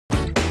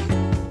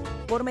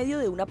Por medio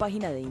de una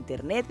página de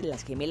internet,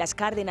 las gemelas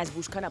Cárdenas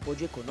buscan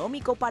apoyo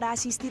económico para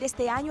asistir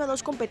este año a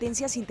 2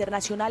 competencias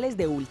internacionales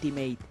de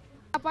Ultimate.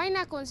 La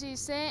página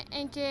consiste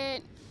en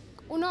que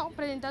uno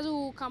presenta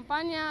su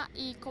campaña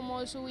y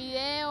como su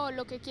video,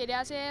 lo que quiere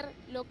hacer,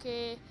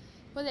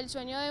 pues el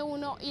sueño de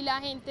uno, y la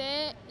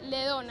gente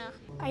le dona.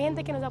 Hay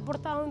gente que nos ha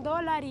aportado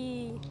 $1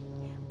 y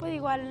pues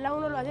igual a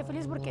uno lo hace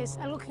feliz porque es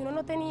algo que uno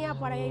no tenía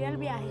para ir al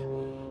viaje.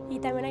 Y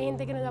también hay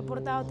gente que nos ha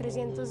aportado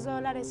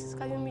 $300, es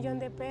casi $1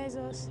 millón.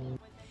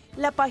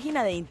 La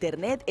página de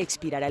internet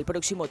expirará el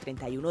próximo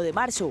 31 de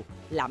marzo.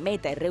 La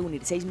meta es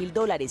reunir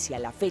 $6.000 y a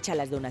la fecha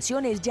las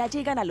donaciones ya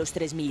llegan a los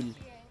 3.000.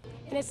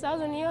 En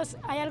Estados Unidos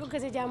hay algo que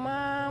se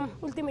llama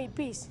Ultimate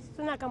Peace. Es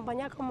una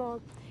campaña como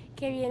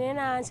que vienen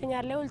a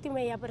enseñarle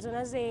Ultimate a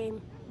personas de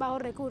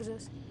bajos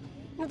recursos.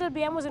 Nosotros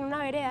vivíamos en una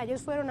vereda,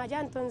 ellos fueron allá,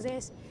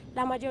 entonces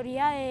la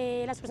mayoría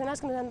de las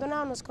personas que nos han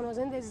donado nos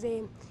conocen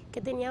desde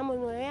que teníamos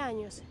 9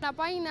 años. La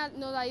página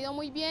nos ha ido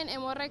muy bien,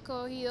 hemos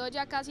recogido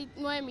ya casi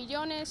 9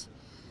 millones,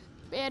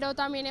 pero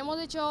también hemos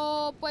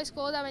hecho pues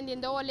cosas,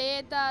 vendiendo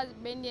boletas,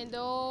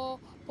 vendiendo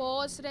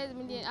postres,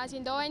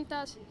 haciendo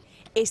ventas.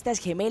 Estas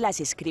gemelas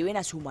escriben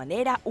a su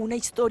manera una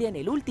historia en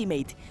el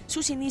Ultimate.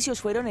 Sus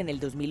inicios fueron en el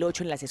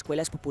 2008 en las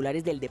escuelas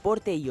populares del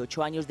deporte y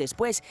 8 años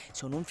después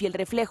son un fiel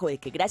reflejo de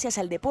que gracias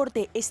al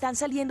deporte están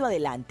saliendo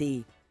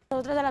adelante.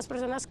 Nosotras a las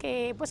personas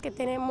que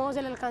tenemos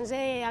el alcance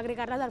de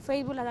agregarlas al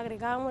Facebook, las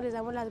agregamos, les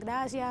damos las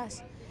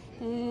gracias.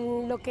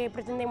 Lo que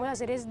pretendemos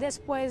hacer es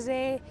después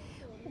de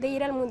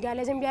ir al mundial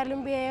es enviarle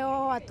un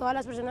video a todas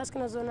las personas que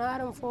nos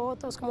donaron,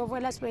 fotos, cómo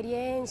fue la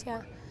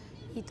experiencia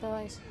y todo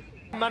eso.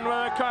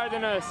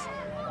 Cárdenas.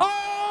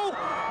 ¡Oh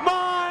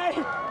my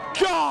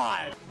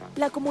God!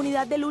 La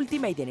comunidad del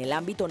Ultimate en el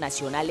ámbito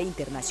nacional e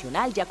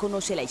internacional ya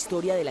conoce la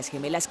historia de las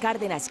gemelas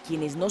Cárdenas,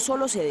 quienes no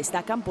solo se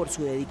destacan por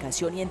su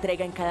dedicación y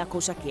entrega en cada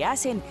cosa que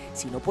hacen,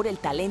 sino por el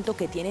talento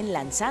que tienen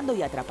lanzando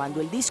y atrapando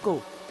el disco.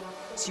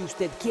 Si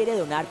usted quiere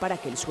donar para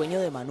que el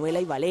sueño de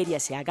Manuela y Valeria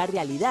se haga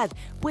realidad,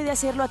 puede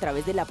hacerlo a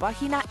través de la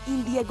página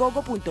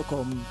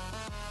indiegogo.com.